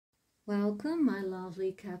Welcome, my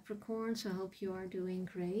lovely Capricorns. I hope you are doing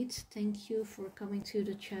great. Thank you for coming to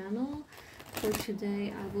the channel. For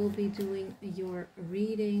today, I will be doing your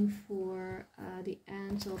reading for the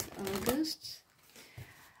end of August.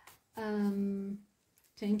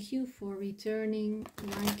 Thank you for returning,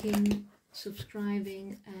 liking,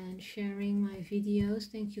 subscribing, and sharing my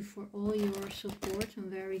videos. Thank you for all your support. I'm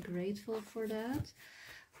very grateful for that.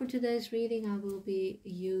 For today's reading, I will be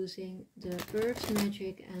using the Earth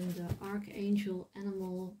Magic and the Archangel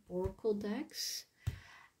Animal Oracle decks,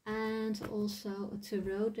 and also a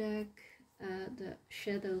tarot deck, the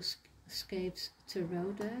Shadowscapes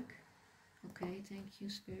Tarot deck. Okay, thank you,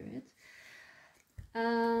 Spirit.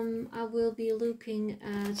 I will be looking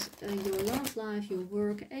at your love life, your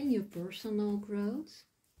work, and your personal growth.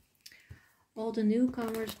 All the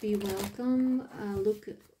newcomers, be welcome. Look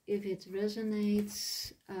if it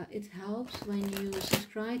resonates. It helps when you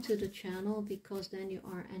subscribe to the channel, because then you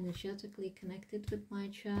are energetically connected with my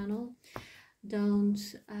channel. Don't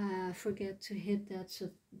forget to hit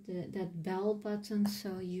that bell button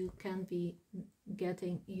so you can be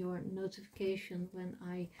getting your notification when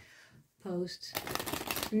I post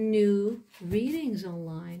new readings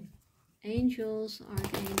online. Angels,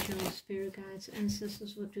 archangels, spirit guides,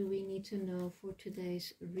 ancestors, what do we need to know for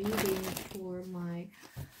today's reading for my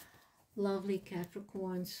lovely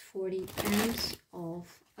Capricorns for the end of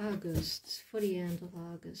August?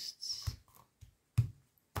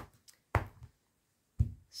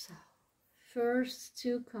 So, first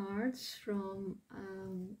two cards from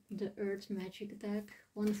the Earth Magic deck.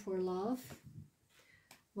 One for love,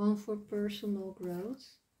 one for personal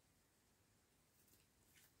growth,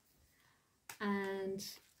 and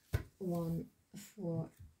one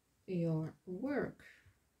for your work.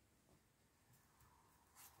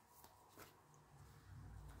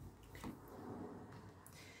 Okay.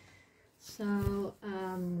 So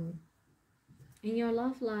in your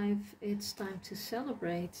love life, it's time to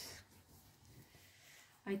celebrate.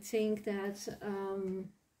 I think that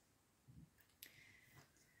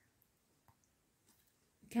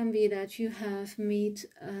can be that you have met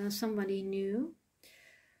somebody new,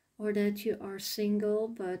 or that you are single,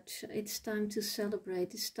 but it's time to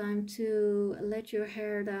celebrate. It's time to let your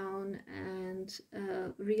hair down and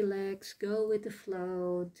relax, go with the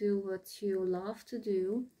flow, do what you love to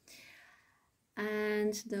do,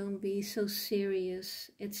 and don't be so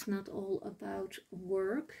serious. It's not all about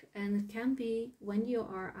work, and it can be when you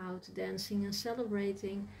are out dancing and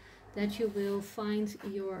celebrating that you will find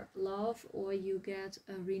your love, or you get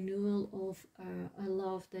a renewal of a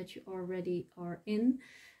love that you already are in.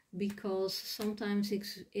 Because sometimes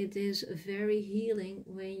it is very healing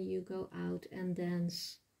when you go out and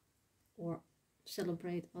dance or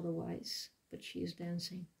celebrate otherwise, but she is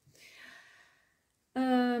dancing.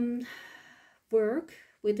 Work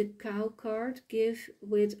with the Cow card, give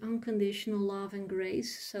with unconditional love and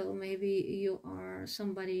grace. So maybe you are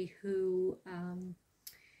somebody who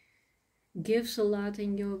gives a lot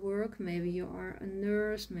in your work. Maybe you are a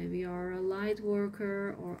nurse, maybe you are a light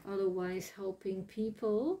worker, or otherwise helping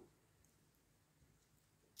people.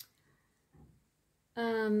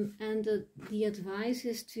 And the advice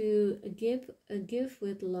is to give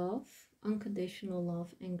with love, unconditional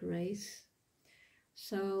love and grace.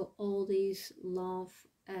 So all these love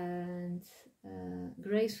and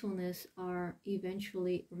gracefulness are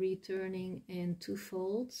eventually returning in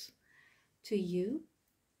twofold to you.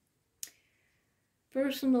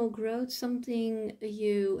 Personal growth, something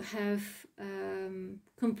you have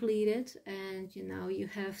completed, and you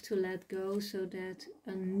have to let go so that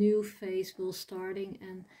a new phase will starting,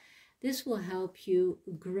 and this will help you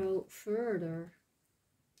grow further.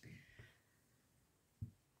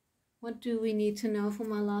 What do we need to know for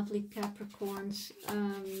my lovely Capricorns?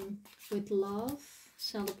 With love,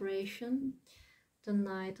 celebration, the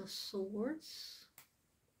Knight of Swords,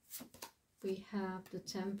 we have the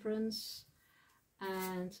Temperance,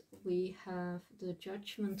 and we have the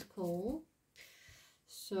Judgment Call.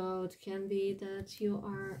 So it can be that you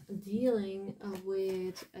are dealing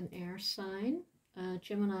with an air sign,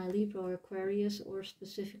 Gemini, Libra, or Aquarius, or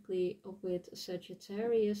specifically with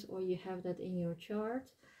Sagittarius, or you have that in your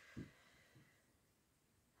chart.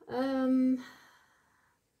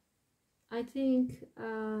 I think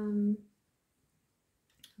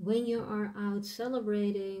when you are out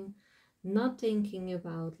celebrating, not thinking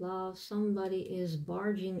about love, somebody is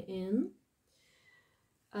barging in.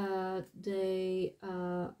 They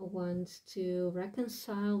want to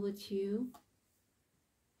reconcile with you,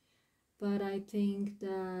 but I think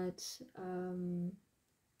that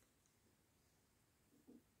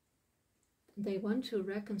they want to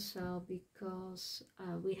reconcile because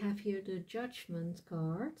we have here the Judgment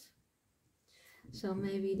card. So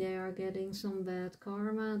maybe they are getting some bad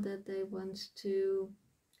karma that they want to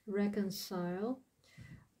reconcile.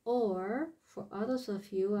 Or for others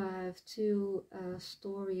of you, I have two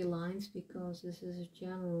storylines because this is a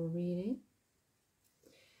general reading.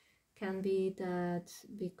 Can be that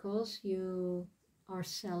because you are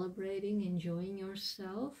celebrating, enjoying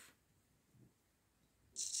yourself,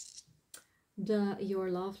 your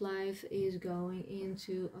love life is going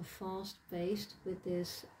into a fast pace with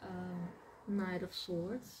this Knight of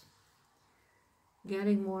Swords,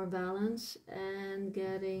 getting more balance and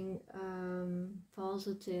getting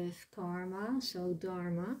positive karma, so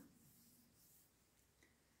dharma.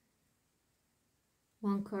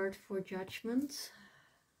 One card for judgment,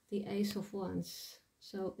 the Ace of Wands,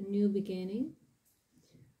 so a new beginning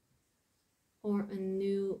or a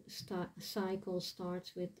new cycle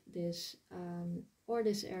starts with this or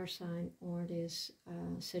this air sign or this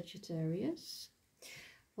Sagittarius.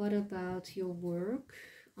 What about your work?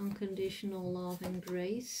 Unconditional love and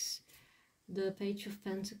grace, the Page of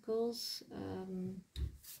Pentacles.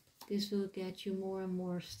 This will get you more and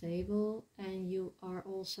more stable, and you are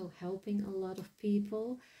also helping a lot of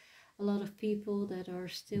people that are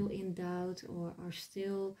still in doubt or are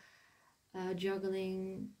still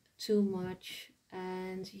juggling too much,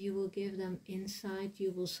 and you will give them insight,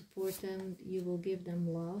 you will support them, you will give them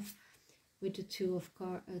love. With the Two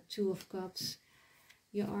of Cups,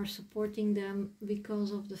 you are supporting them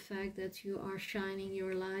because of the fact that you are shining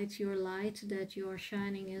your light. Your light that you are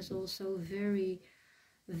shining is also very,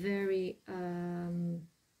 very,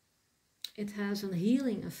 it has a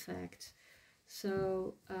healing effect.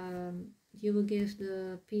 So you will give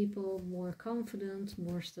the people more confidence,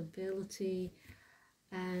 more stability,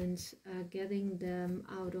 and getting them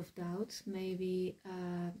out of doubt. Maybe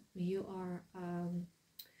you are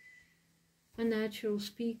a natural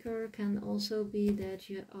speaker. Can also be that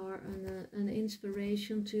you are an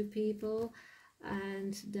inspiration to people,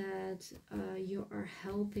 and that you are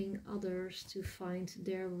helping others to find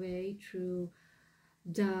their way through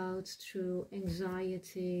doubt, through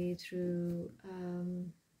anxiety, through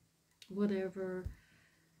whatever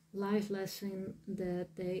life lesson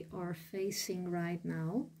that they are facing right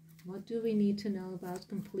now. What do we need to know about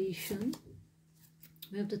completion?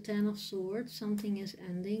 We have the Ten of Swords. Something is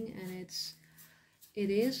ending, and it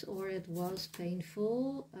is or it was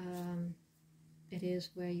painful. It is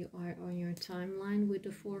where you are on your timeline. With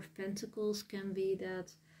the Four of Pentacles, can be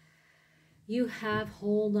that you have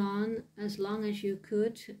hold on as long as you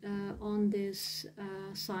could on this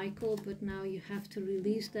cycle, but now you have to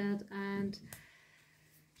release that, and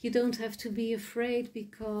you don't have to be afraid,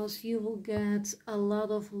 because you will get a lot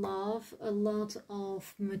of love, a lot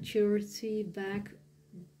of maturity back,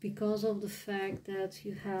 because of the fact that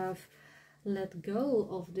you have let go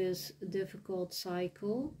of this difficult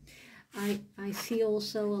cycle. I see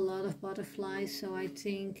also a lot of butterflies, so I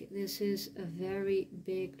think this is a very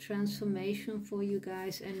big transformation for you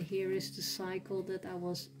guys. And here is the cycle that I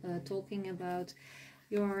was talking about.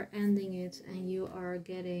 You are ending it, and you are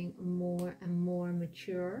getting more and more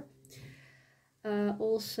mature.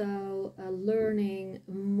 Also learning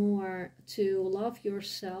more to love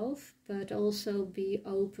yourself, but also be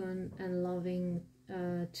open and loving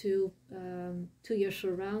to your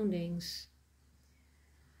surroundings.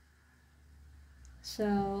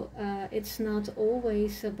 So it's not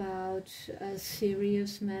always about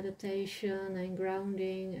serious meditation and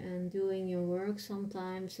grounding and doing your work.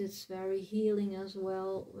 Sometimes it's very healing as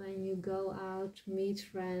well when you go out, meet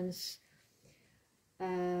friends,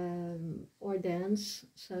 or dance,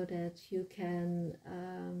 so that you can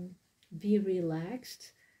be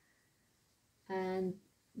relaxed. And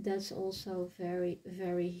that's also very,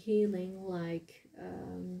 very healing, like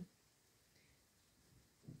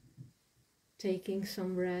taking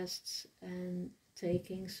some rests and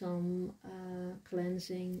taking some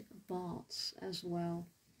cleansing baths as well.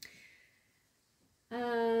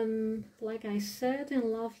 Like I said,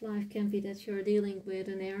 in love life can be that you're dealing with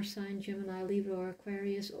an air sign, Gemini, Libra, or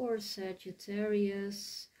Aquarius, or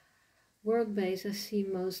Sagittarius. Work base, I see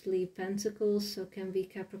mostly Pentacles, so can be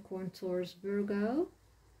Capricorn, Taurus, Virgo.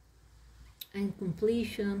 And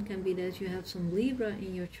completion can be that you have some Libra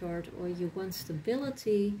in your chart, or you want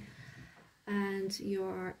stability and you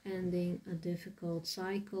are ending a difficult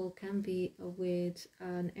cycle. Can be with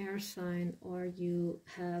an air sign, or you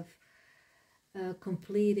have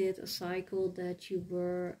completed a cycle that you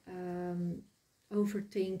were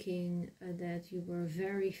overthinking, that you were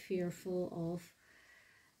very fearful of.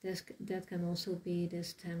 That can also be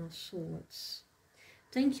this Ten of Swords.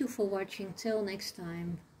 Thank you for watching. Till next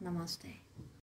time. Namaste.